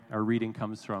Our reading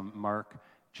comes from Mark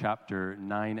chapter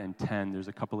 9 and 10. There's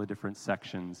a couple of different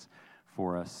sections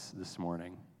for us this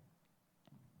morning.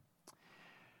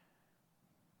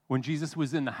 When Jesus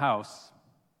was in the house,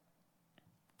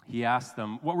 he asked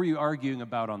them, "What were you arguing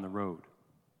about on the road?"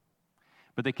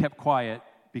 But they kept quiet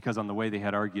because on the way they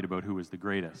had argued about who was the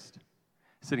greatest.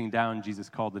 Sitting down, Jesus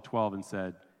called the 12 and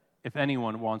said, "If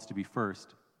anyone wants to be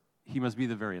first, he must be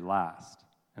the very last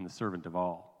and the servant of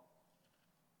all."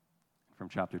 From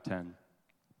chapter 10.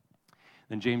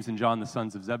 Then James and John, the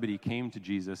sons of Zebedee, came to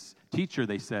Jesus. "Teacher,"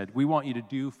 they said, "we want you to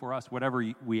do for us whatever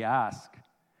we ask."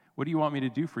 "What do you want me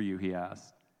to do for you?" he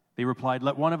asked. They replied,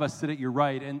 "Let one of us sit at your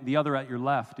right and the other at your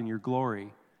left in your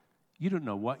glory." "You don't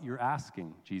know what you're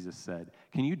asking," Jesus said.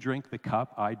 "Can you drink the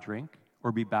cup I drink,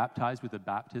 or be baptized with the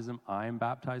baptism I am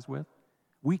baptized with?"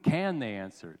 "We can," they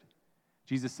answered.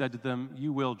 Jesus said to them,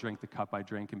 "You will drink the cup I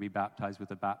drink and be baptized with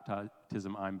the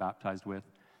baptism I'm baptized with.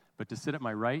 But to sit at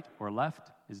my right or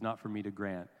left is not for me to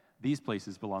grant. These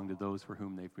places belong to those for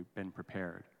whom they've been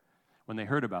prepared." When they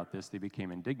heard about this, they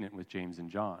became indignant with James and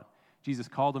John. Jesus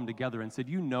called them together and said,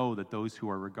 "You know that those who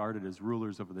are regarded as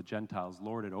rulers over the Gentiles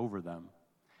lord it over them,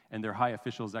 and their high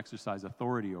officials exercise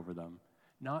authority over them.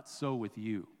 Not so with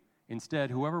you.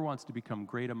 Instead, whoever wants to become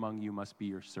great among you must be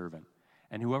your servant,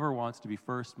 and whoever wants to be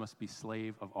first must be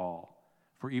slave of all.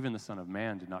 For even the Son of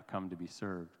Man did not come to be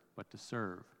served, but to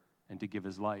serve, and to give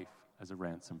his life as a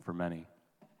ransom for many."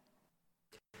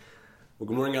 Well,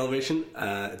 good morning, Elevation.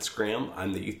 It's Graham.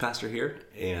 I'm the youth pastor here,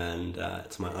 and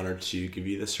it's my honor to give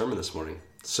you this sermon this morning.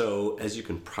 So, as you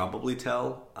can probably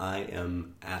tell, I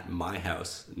am at my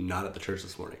house, not at the church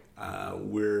this morning.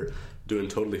 We're doing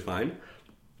totally fine,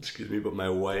 but my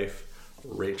wife,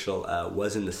 Rachel,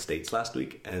 was in the States last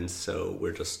week, and so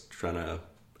we're just trying to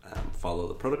follow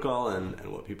the protocol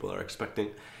and what people are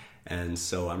expecting. And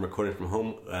so I'm recording from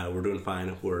home. We're doing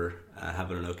fine. We're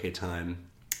having an okay time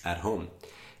at home.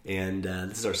 And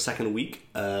this is our second week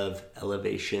of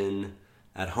Elevation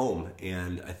at home.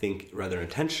 And I think rather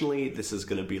intentionally, this is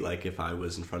going to be like if I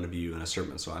was in front of you in a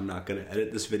sermon. So I'm not going to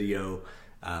edit this video.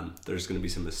 There's going to be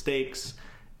some mistakes.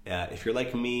 If you're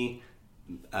like me,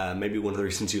 maybe one of the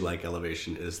reasons you like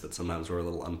Elevation is that sometimes we're a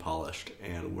little unpolished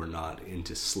and we're not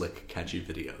into slick, catchy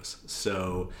videos.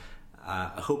 So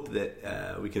I hope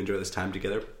that we can enjoy this time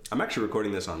together. I'm actually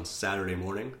recording this on Saturday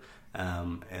morning.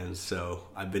 And so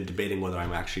I've been debating whether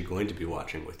I'm actually going to be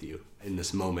watching with you in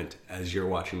this moment as you're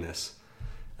watching this.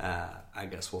 I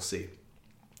guess we'll see.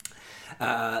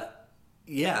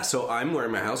 So I'm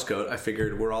wearing my house coat. I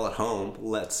figured we're all at home.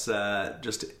 Let's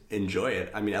just enjoy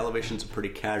it. I mean, Elevation's a pretty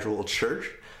casual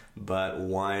church, but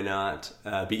why not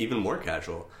be even more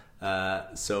casual?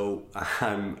 So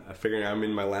I'm figuring I'm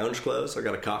in my lounge clothes. I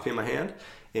got a coffee in my hand.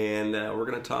 And we're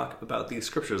going to talk about these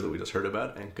scriptures that we just heard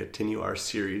about and continue our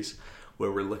series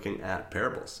where we're looking at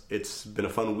parables. It's been a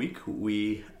fun week.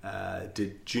 We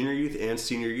did junior youth and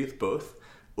senior youth both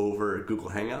over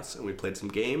Google Hangouts, and we played some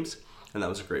games, and that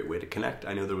was a great way to connect.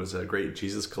 I know there was a great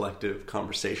Jesus Collective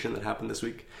conversation that happened this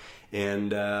week,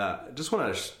 and just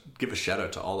want to give a shout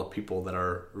out to all the people that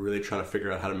are really trying to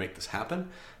figure out how to make this happen,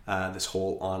 this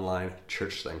whole online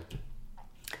church thing.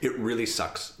 It really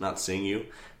sucks not seeing you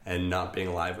and not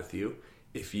being live with you.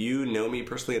 If you know me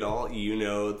personally at all, you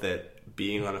know that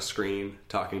being on a screen,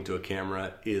 talking to a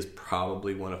camera is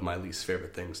probably one of my least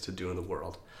favorite things to do in the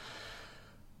world.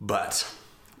 But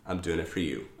I'm doing it for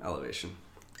you, Elevation.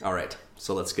 All right,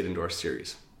 so let's get into our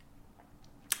series.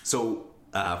 So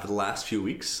for the last few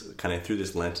weeks, kind of through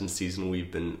this Lenten season,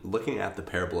 we've been looking at the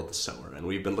parable of the sower, and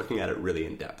we've been looking at it really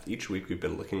in depth. Each week we've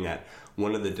been looking at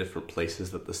one of the different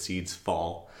places that the seeds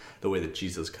fall, the way that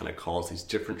Jesus kind of calls these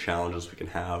different challenges we can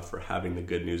have for having the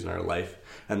good news in our life,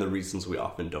 and the reasons we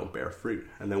often don't bear fruit.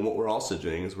 And then what we're also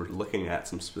doing is we're looking at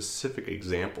some specific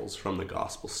examples from the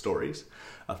gospel stories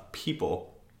of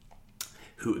people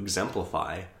who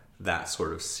exemplify that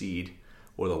sort of seed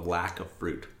or the lack of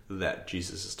fruit that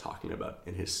Jesus is talking about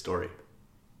in his story.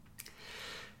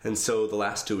 And so the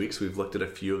last 2 weeks, we've looked at a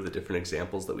few of the different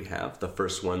examples that we have. The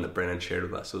first one that Brandon shared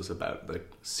with us was about the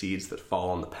seeds that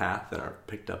fall on the path and are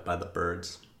picked up by the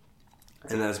birds.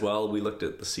 And as well, we looked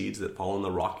at the seeds that fall in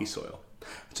the rocky soil.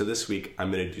 So this week,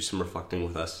 I'm going to do some reflecting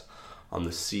with us on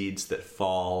the seeds that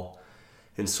fall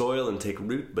in soil and take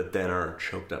root, but then are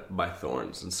choked up by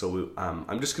thorns. And so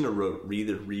I'm just going to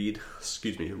reread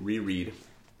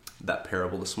that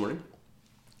parable this morning.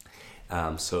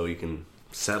 So you can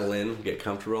settle in, get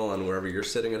comfortable on wherever you're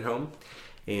sitting at home,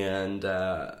 and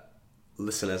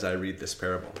listen as I read this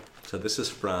parable. So this is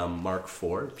from Mark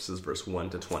 4. This is verse 1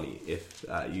 to 20, if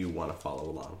you want to follow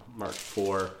along. Mark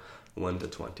 4, 1 to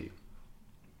 20.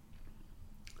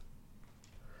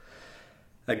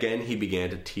 Again he began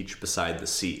to teach beside the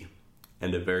sea,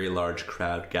 and a very large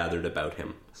crowd gathered about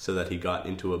him, so that he got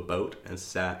into a boat and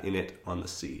sat in it on the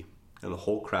sea, and the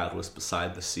whole crowd was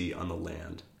beside the sea on the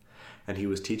land. And he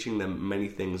was teaching them many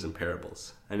things in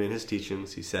parables. And in his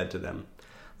teachings he said to them,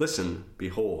 Listen,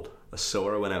 behold, a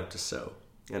sower went out to sow.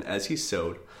 And as he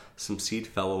sowed, some seed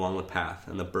fell along the path,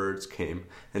 and the birds came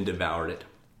and devoured it.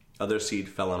 Other seed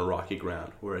fell on rocky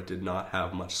ground, where it did not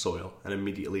have much soil, and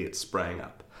immediately it sprang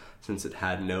up, since it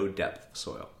had no depth of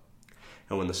soil.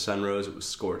 And when the sun rose, it was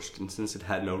scorched, and since it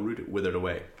had no root, it withered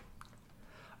away.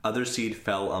 Other seed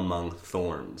fell among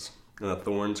thorns, and the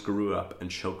thorns grew up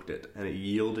and choked it, and it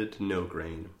yielded no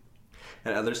grain.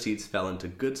 And other seeds fell into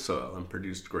good soil and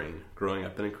produced grain, growing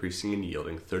up and increasing and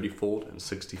yielding 30-fold and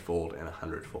 60-fold and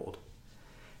 100-fold.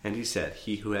 And he said,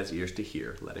 He who has ears to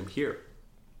hear, let him hear.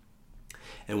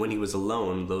 And when he was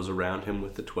alone, those around him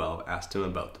with the 12 asked him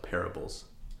about the parables.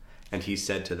 And he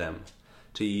said to them,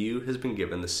 To you has been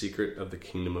given the secret of the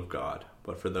kingdom of God,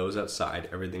 but for those outside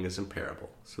everything is in parable,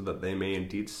 so that they may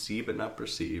indeed see but not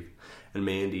perceive, and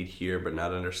may indeed hear but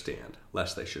not understand,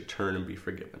 lest they should turn and be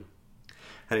forgiven.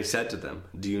 And he said to them,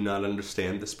 Do you not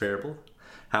understand this parable?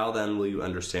 How then will you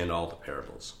understand all the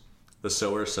parables? The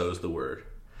sower sows the word,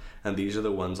 and these are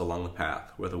the ones along the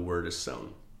path where the word is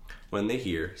sown. When they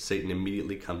hear, Satan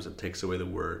immediately comes and takes away the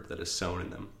word that is sown in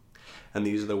them. And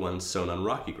these are the ones sown on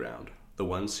rocky ground, the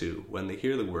ones who, when they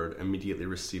hear the word, immediately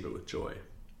receive it with joy.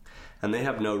 And they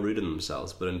have no root in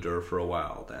themselves, but endure for a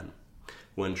while. Then,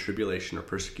 when tribulation or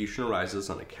persecution arises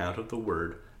on account of the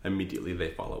word, immediately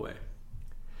they fall away.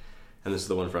 And this is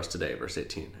the one for us today, verse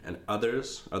 18. And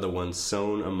others are the ones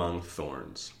sown among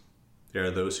thorns. They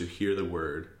are those who hear the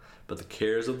word, but the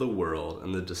cares of the world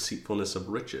and the deceitfulness of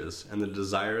riches and the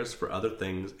desires for other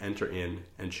things enter in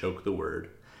and choke the word,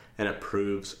 and it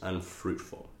proves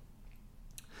unfruitful.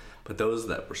 But those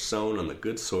that were sown on the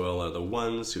good soil are the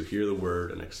ones who hear the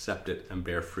word and accept it and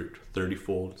bear fruit,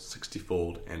 30-fold,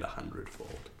 60-fold, and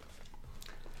 100-fold.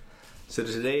 So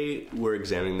today we're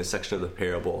examining the section of the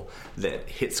parable that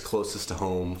hits closest to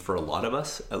home for a lot of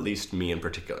us, at least me in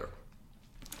particular.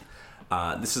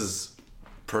 This is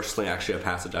personally actually a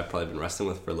passage I've probably been wrestling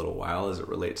with for a little while as it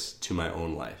relates to my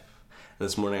own life. And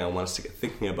this morning I want us to get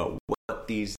thinking about what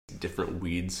these different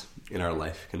weeds in our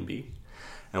life can be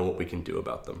and what we can do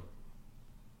about them.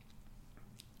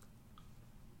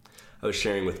 I was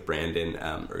sharing with Brandon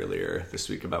earlier this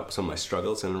week about some of my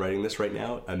struggles, and I'm writing this right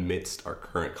now amidst our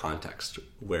current context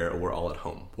where we're all at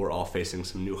home. We're all facing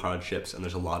some new hardships, and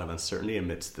there's a lot of uncertainty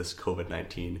amidst this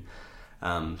COVID-19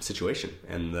 situation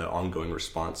and the ongoing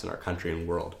response in our country and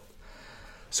world.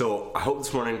 So I hope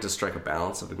this morning to strike a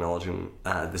balance of acknowledging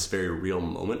this very real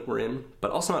moment we're in, but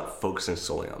also not focusing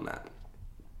solely on that.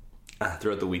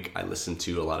 Throughout the week, I listen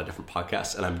to a lot of different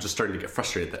podcasts, and I'm just starting to get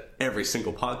frustrated that every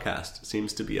single podcast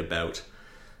seems to be about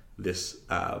this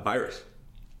virus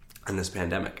and this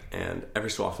pandemic. And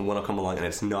every so often one will come along and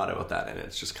it's not about that, and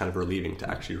it's just kind of relieving to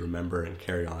actually remember and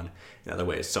carry on in other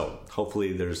ways. So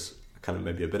hopefully there's kind of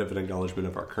maybe a bit of an acknowledgement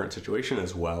of our current situation,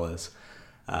 as well as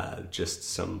just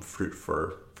some fruit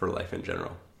for life in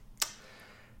general.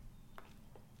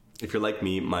 If you're like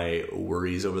me, my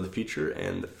worries over the future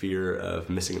and the fear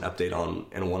of missing an update on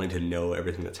and wanting to know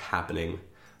everything that's happening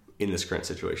in this current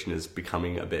situation is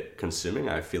becoming a bit consuming.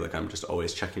 I feel like I'm just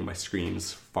always checking my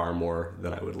screens far more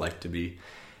than I would like to be,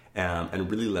 and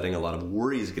really letting a lot of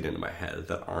worries get into my head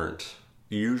that aren't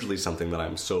usually something that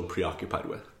I'm so preoccupied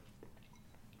with.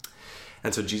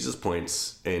 And so Jesus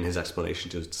points in his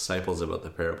explanation to his disciples about the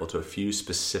parable to a few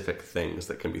specific things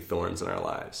that can be thorns in our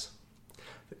lives.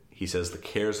 He says, the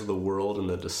cares of the world and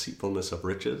the deceitfulness of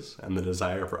riches and the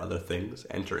desire for other things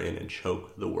enter in and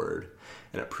choke the word,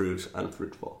 and it proves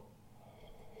unfruitful.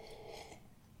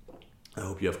 I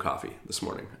hope you have coffee this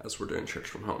morning as we're doing church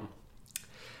from home.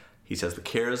 He says, the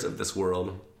cares of this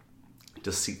world,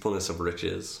 deceitfulness of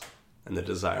riches, and the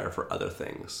desire for other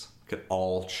things can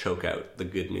all choke out the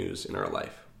good news in our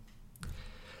life.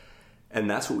 And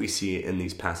that's what we see in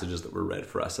these passages that were read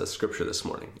for us as scripture this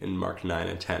morning in Mark 9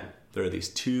 and 10. There are these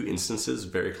two instances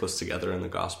very close together in the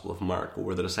Gospel of Mark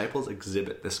where the disciples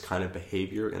exhibit this kind of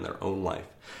behavior in their own life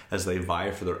as they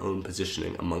vie for their own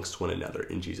positioning amongst one another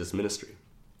in Jesus' ministry.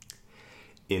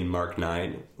 In Mark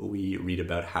 9, we read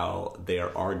about how they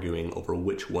are arguing over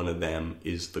which one of them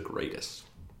is the greatest.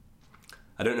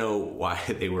 I don't know why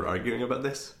they were arguing about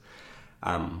this.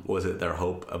 Was it their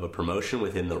hope of a promotion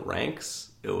within the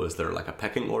ranks? Was there like a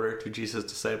pecking order to Jesus'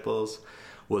 disciples?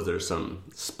 Was there some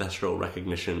special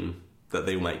recognition that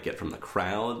they might get from the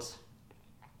crowds?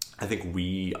 I think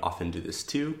we often do this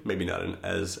too, maybe not in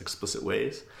as explicit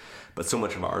ways, but so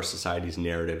much of our society's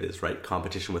narrative is, right,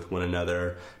 competition with one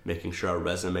another, making sure our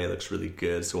resume looks really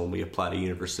good, so when we apply to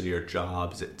university or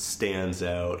jobs, it stands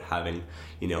out, having,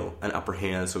 an upper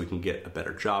hand so we can get a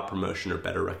better job promotion or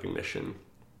better recognition.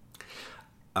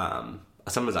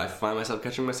 Sometimes I find myself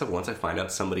catching myself, once I find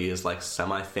out somebody is like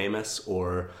semi-famous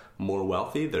or more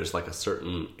wealthy, there's like a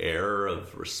certain air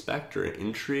of respect or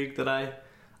intrigue that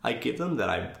I give them that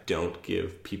I don't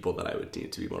give people that I would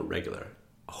need to be more regular.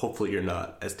 Hopefully you're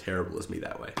not as terrible as me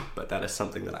that way, but that is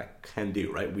something that I can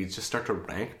do, right? We just start to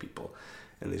rank people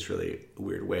in these really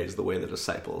weird ways, the way the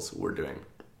disciples were doing.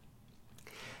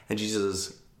 And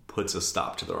Jesus puts a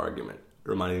stop to their argument,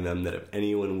 reminding them that if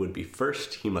anyone would be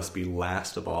first, he must be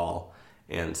last of all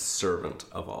and servant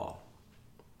of all.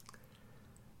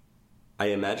 I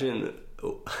imagine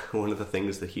one of the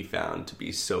things that he found to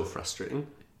be so frustrating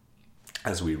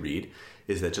as we read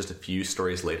is that just a few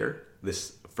stories later,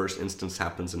 this first instance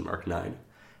happens in Mark 9,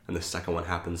 and the second one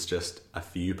happens just a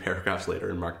few paragraphs later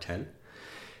in Mark 10,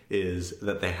 is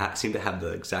that they seem to have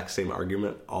the exact same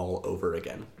argument all over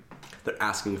again. They're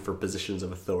asking for positions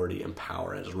of authority and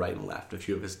power as right and left, a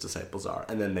few of his disciples are,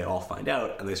 and then they all find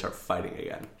out and they start fighting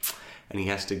again. And he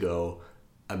has to go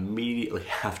immediately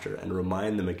after and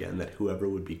remind them again that whoever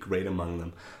would be great among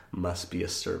them must be a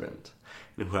servant.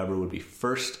 And whoever would be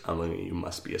first among you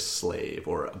must be a slave,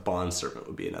 or a bondservant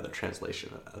would be another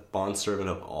translation, a bondservant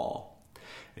of all.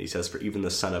 And he says, for even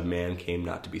the Son of Man came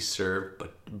not to be served,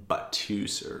 but to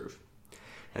serve,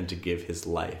 and to give his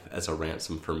life as a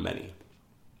ransom for many.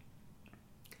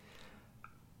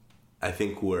 I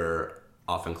think we're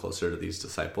often closer to these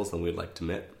disciples than we'd like to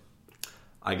admit.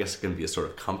 I guess it can be a sort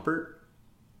of comfort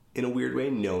in a weird way,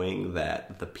 knowing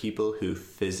that the people who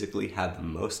physically had the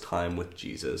most time with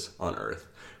Jesus on earth,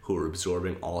 who were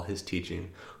absorbing all his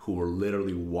teaching, who were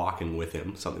literally walking with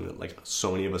him, something that like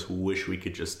so many of us wish we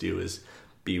could just do is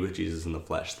be with Jesus in the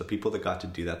flesh. The people that got to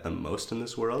do that the most in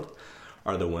this world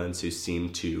are the ones who seem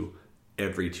to,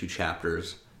 every 2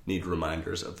 chapters, need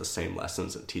reminders of the same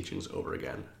lessons and teachings over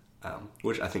again.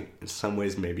 Which I think in some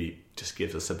ways maybe just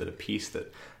gives us a bit of peace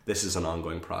that this is an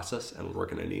ongoing process and we're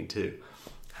going to need to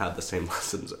have the same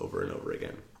lessons over and over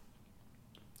again.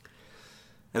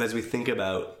 And as we think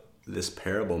about this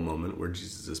parable moment where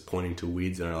Jesus is pointing to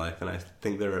weeds in our life, and I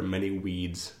think there are many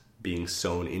weeds being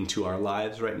sown into our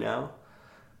lives right now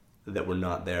that were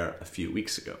not there a few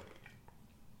weeks ago.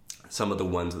 Some of the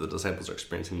ones that the disciples are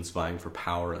experiencing, this vying for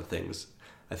power and things,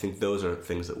 I think those are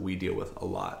things that we deal with a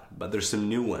lot. But there's some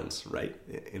new ones, right,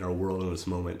 in our world in this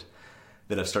moment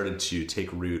that have started to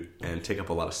take root and take up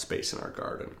a lot of space in our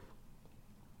garden.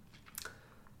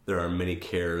 There are many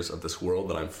cares of this world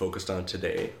that I'm focused on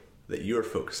today that you're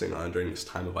focusing on during this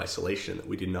time of isolation that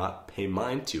we do not pay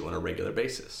mind to on a regular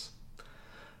basis,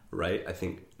 right? I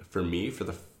think for me, for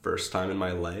the first time in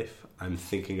my life, I'm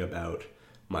thinking about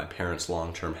my parents'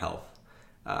 long-term health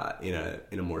in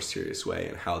a more serious way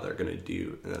and how they're going to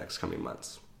do in the next coming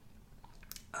months.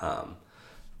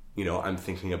 I'm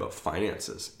thinking about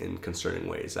finances in concerning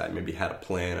ways. I maybe had a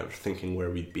plan of thinking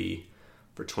where we'd be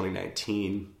for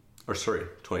 2020.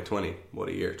 What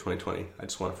a year, 2020. I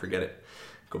just want to forget it.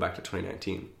 Go back to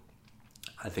 2019.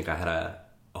 I think I had a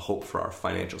hope for our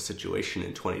financial situation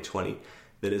in 2020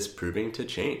 that is proving to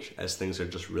change as things are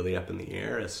just really up in the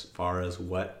air as far as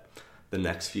what the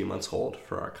next few months hold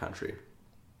for our country.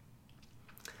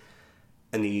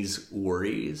 And these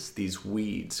worries, these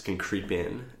weeds can creep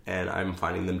in, and I'm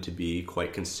finding them to be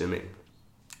quite consuming.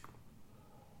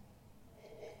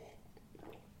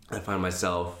 I find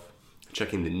myself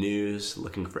checking the news,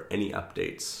 looking for any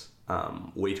updates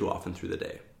way too often through the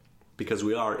day, because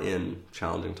we are in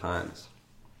challenging times.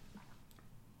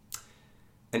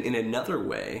 And in another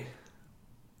way,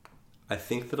 I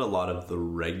think that a lot of the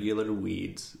regular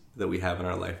weeds that we have in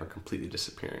our life are completely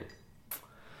disappearing.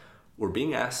 We're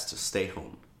being asked to stay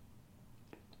home.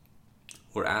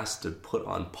 We're asked to put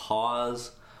on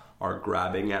pause our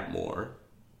grabbing at more,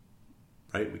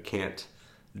 right? We can't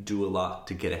do a lot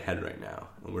to get ahead right now.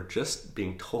 And we're just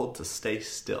being told to stay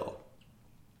still.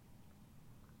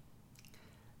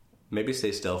 Maybe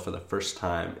stay still for the first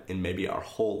time in maybe our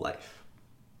whole life.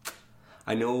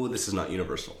 I know this is not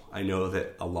universal. I know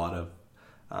that a lot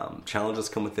of challenges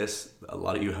come with this. A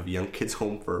lot of you have young kids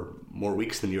home for more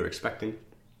weeks than you were expecting.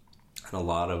 And a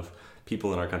lot of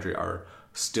people in our country are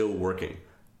still working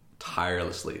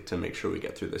tirelessly to make sure we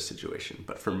get through this situation.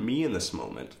 But for me in this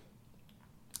moment,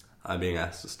 I'm being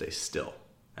asked to stay still.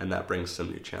 And that brings some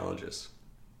new challenges.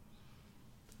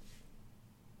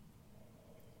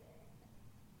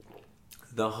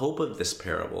 The hope of this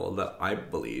parable that I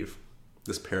believe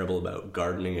this parable about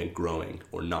gardening and growing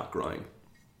or not growing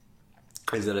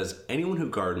is that, as anyone who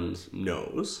gardens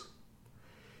knows,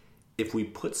 if we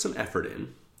put some effort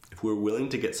in, if we're willing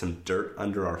to get some dirt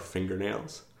under our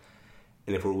fingernails,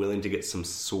 and if we're willing to get some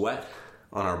sweat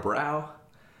on our brow,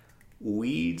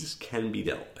 weeds can be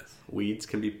dealt with. Weeds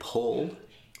can be pulled.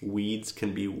 Weeds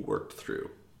can be worked through.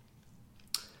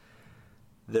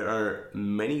 There are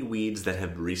many weeds that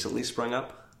have recently sprung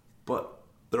up, but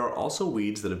there are also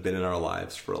weeds that have been in our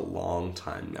lives for a long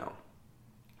time now.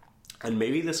 And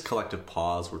maybe this collective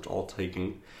pause we're all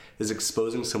taking is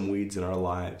exposing some weeds in our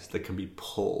lives that can be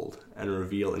pulled and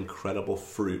reveal incredible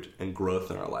fruit and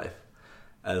growth in our life,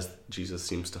 as Jesus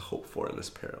seems to hope for in this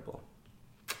parable.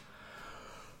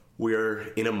 We're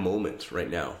in a moment right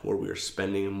now where we are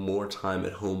spending more time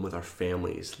at home with our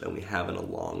families than we have in a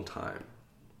long time.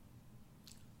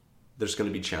 There's going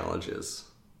to be challenges.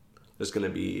 There's going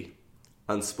to be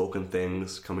unspoken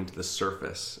things coming to the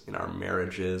surface in our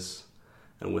marriages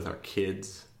and with our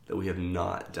kids that we have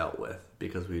not dealt with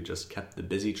because we just kept the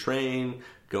busy train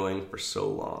going for so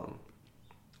long.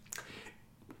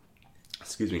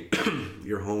 Excuse me.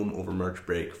 You're home over March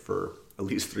break for at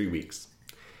least 3 weeks.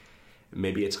 It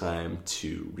may be a time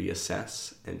to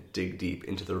reassess and dig deep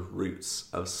into the roots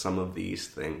of some of these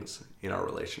things in our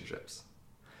relationships.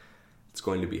 It's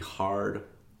going to be hard.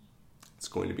 It's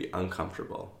going to be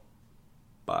uncomfortable.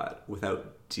 But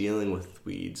without dealing with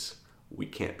weeds, we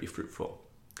can't be fruitful.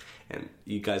 And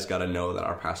you guys got to know that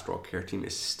our pastoral care team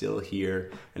is still here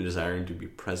and desiring to be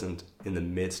present in the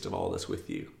midst of all this with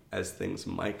you as things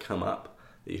might come up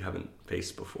that you haven't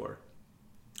faced before.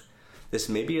 This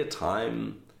may be a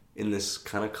time in this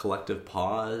kind of collective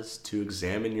pause to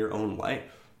examine your own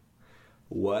life.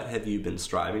 What have you been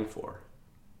striving for?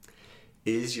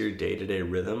 Is your day-to-day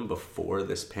rhythm before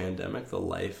this pandemic the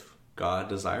life God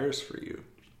desires for you?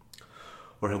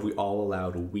 Or have we all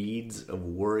allowed weeds of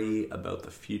worry about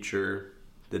the future,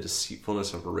 the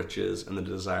deceitfulness of riches, and the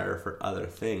desire for other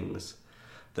things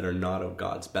that are not of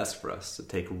God's best for us to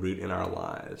take root in our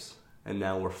lives? And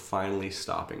now we're finally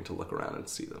stopping to look around and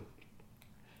see them.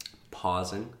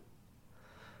 Pausing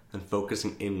and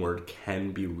focusing inward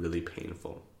can be really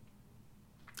painful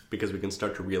because we can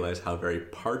start to realize how very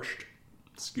parched,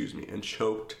 and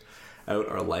choked out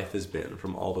our life has been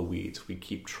from all the weeds we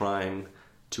keep trying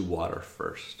to water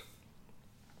first.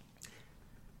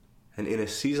 And in a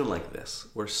season like this,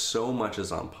 where so much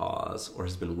is on pause or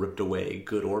has been ripped away,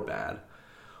 good or bad,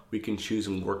 we can choose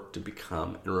and work to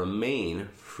become and remain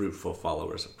fruitful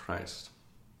followers of Christ.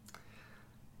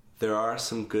 There are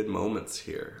some good moments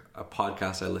here. A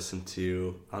podcast I listen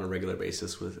to on a regular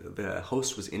basis, the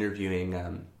host was interviewing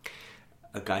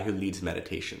a guy who leads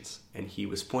meditations, and he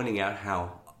was pointing out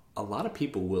how a lot of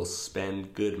people will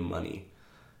spend good money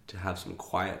to have some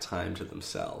quiet time to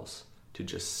themselves, to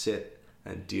just sit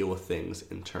and deal with things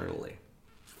internally.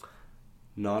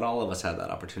 Not all of us have that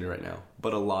opportunity right now,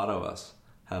 but a lot of us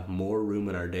have more room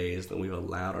in our days than we've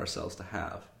allowed ourselves to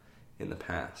have in the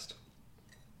past.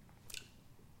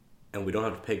 And we don't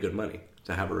have to pay good money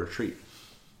to have a retreat.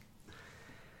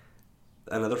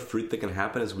 Another fruit that can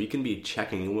happen is we can be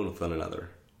checking in with one another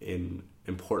in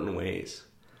important ways,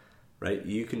 right?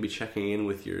 You can be checking in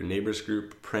with your neighbors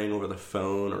group, praying over the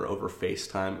phone or over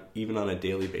FaceTime, even on a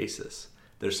daily basis.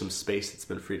 There's some space that's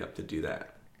been freed up to do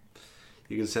that.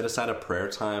 You can set aside a prayer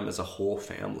time as a whole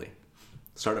family.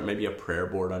 Start at maybe a prayer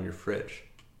board on your fridge.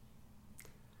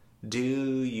 Do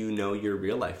you know your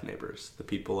real life neighbors, the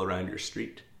people around your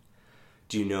street?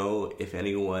 Do you know if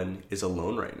anyone is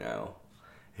alone right now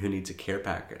who needs a care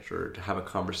package or to have a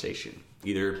conversation,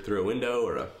 either through a window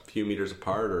or a few meters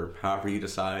apart or however you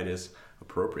decide is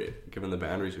appropriate given the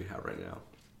boundaries we have right now?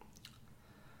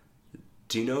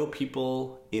 Do you know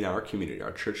people in our community,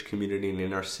 our church community, and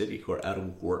in our city who are out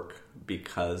of work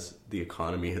because the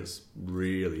economy has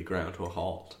really ground to a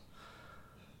halt?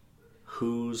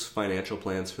 Whose financial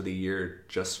plans for the year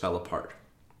just fell apart?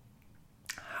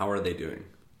 How are they doing?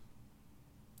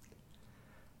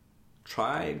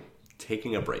 Try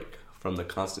taking a break from the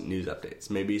constant news updates.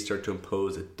 Maybe start to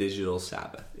impose a digital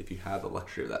Sabbath if you have the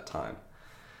luxury of that time.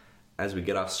 As we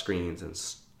get off screens and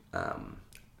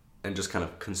just kind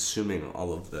of consuming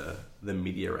all of the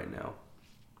media right now.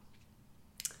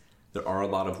 There are a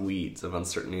lot of weeds of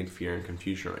uncertainty and fear and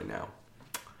confusion right now.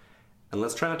 And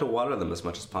let's try not to water them as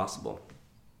much as possible.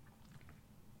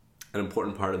 An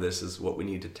important part of this is what we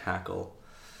need to tackle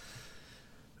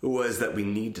was that we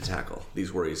need to tackle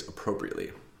these worries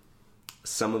appropriately.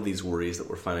 Some of these worries that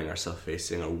we're finding ourselves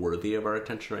facing are worthy of our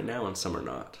attention right now, and some are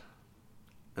not.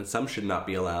 And some should not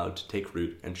be allowed to take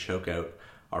root and choke out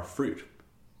our fruit.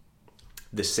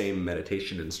 The same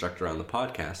meditation instructor on the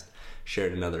podcast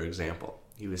shared another example.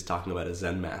 He was talking about a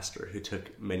Zen master who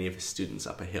took many of his students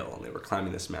up a hill, and they were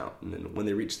climbing this mountain, and when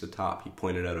they reached the top, he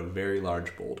pointed out a very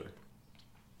large boulder.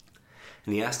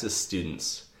 And he asked his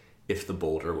students if the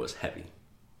boulder was heavy,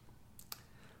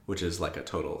 which is like a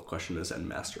total question a Zen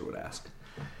master would ask.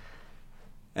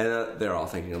 And they're all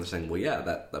thinking, they're saying, well, yeah,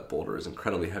 that boulder is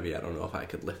incredibly heavy. I don't know if I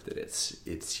could lift it.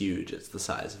 It's huge. It's the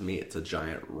size of me. It's a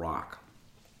giant rock.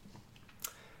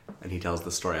 And he tells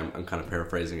the story, I'm kind of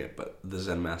paraphrasing it, but the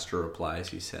Zen master replies,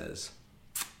 he says,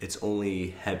 it's only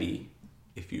heavy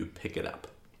if you pick it up.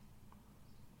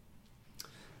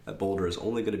 That boulder is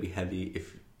only going to be heavy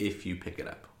if you pick it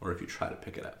up, or if you try to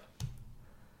pick it up.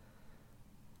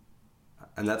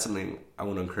 And that's something I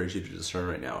want to encourage you to discern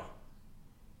right now.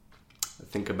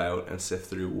 Think about and sift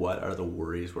through what are the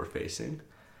worries we're facing.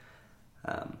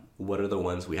 What are the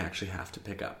ones we actually have to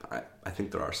pick up? I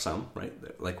think there are some, right?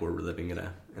 Like we're living in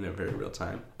a very real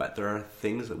time. But there are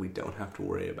things that we don't have to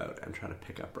worry about and try to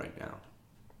pick up right now.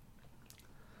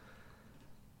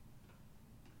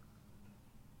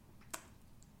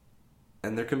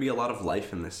 And there can be a lot of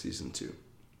life in this season too.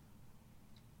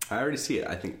 I already see it.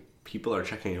 I think people are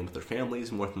checking in with their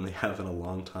families more than they have in a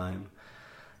long time.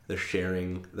 They're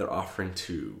sharing, they're offering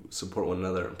to support one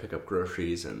another and pick up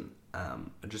groceries and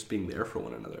just being there for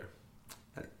one another.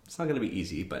 It's not going to be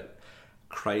easy, but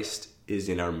Christ is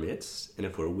in our midst, and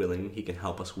if we're willing, he can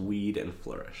help us weed and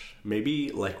flourish. Maybe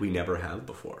like we never have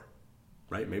before,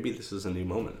 right? Maybe this is a new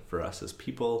moment for us as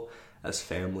people, as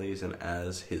families, and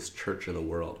as his church in the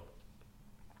world.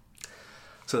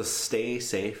 So stay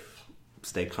safe,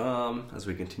 stay calm as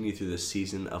we continue through this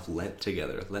season of Lent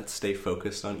together. Let's stay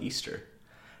focused on Easter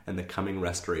and the coming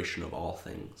restoration of all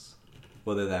things,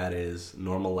 whether that is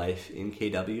normal life in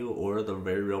KW or the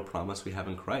very real promise we have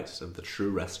in Christ of the true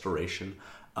restoration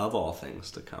of all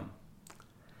things to come.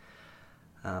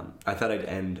 I thought I'd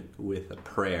end with a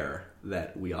prayer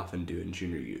that we often do in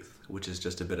junior youth, which is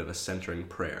just a bit of a centering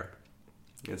prayer.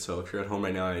 And so if you're at home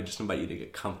right now, I just invite you to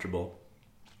get comfortable.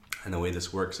 And the way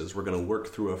this works is we're going to work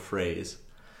through a phrase.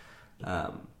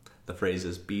 The phrase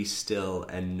is, be still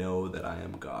and know that I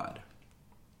am God.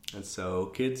 And so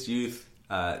kids, youth,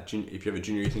 if you have a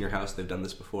junior youth in your house, they've done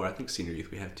this before. I think senior youth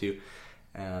we have too.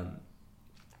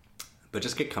 But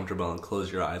just get comfortable and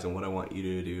close your eyes. And what I want you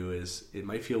to do is, it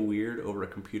might feel weird over a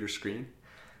computer screen,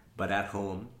 but at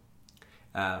home,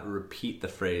 repeat the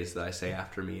phrase that I say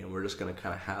after me. And we're just going to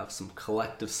kind of have some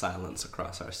collective silence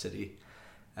across our city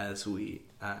as we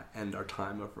end our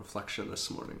time of reflection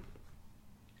this morning.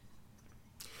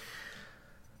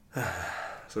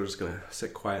 So we're just going to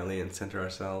sit quietly and center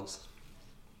ourselves.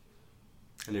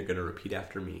 And you're going to repeat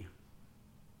after me.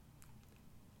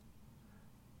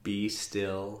 Be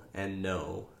still and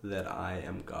know that I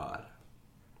am God.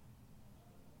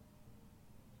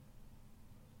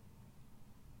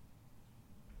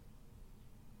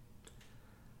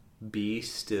 Be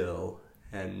still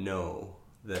and know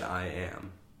that I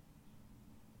am.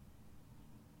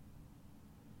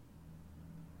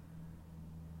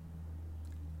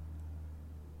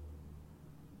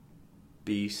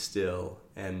 Be still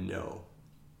and know.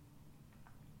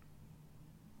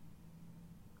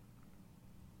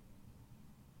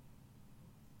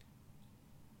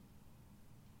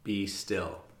 Be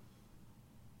still.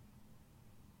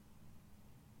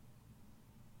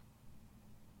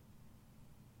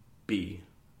 Be.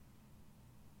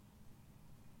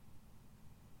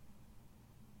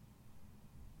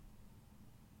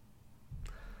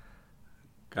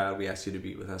 God, we ask you to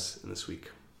be with us in this week.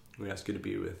 We ask you to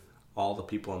be with all the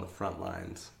people on the front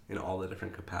lines in all the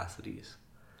different capacities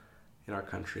in our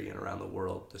country and around the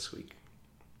world this week.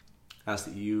 I ask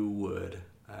that you would,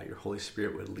 your Holy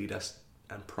Spirit would lead us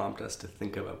and prompt us to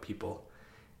think about people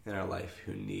in our life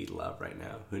who need love right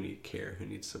now, who need care, who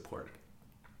need support.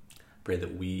 Pray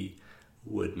that we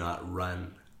would not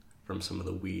run from some of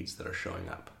the weeds that are showing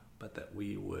up, but that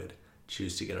we would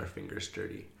choose to get our fingers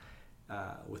dirty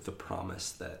with the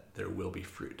promise that there will be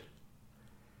fruit.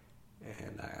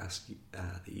 And I ask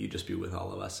that you just be with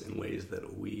all of us in ways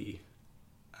that we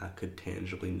could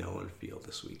tangibly know and feel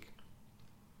this week.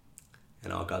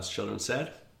 And all God's children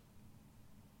said,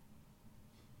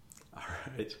 all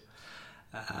right.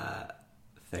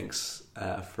 Thanks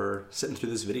for sitting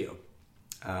through this video.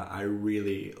 I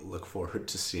really look forward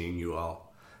to seeing you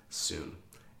all soon.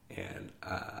 And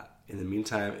in the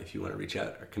meantime, if you want to reach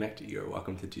out or connect, you're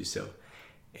welcome to do so.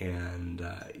 And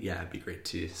it'd be great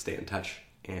to stay in touch.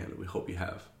 And we hope you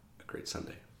have a great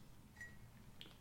Sunday.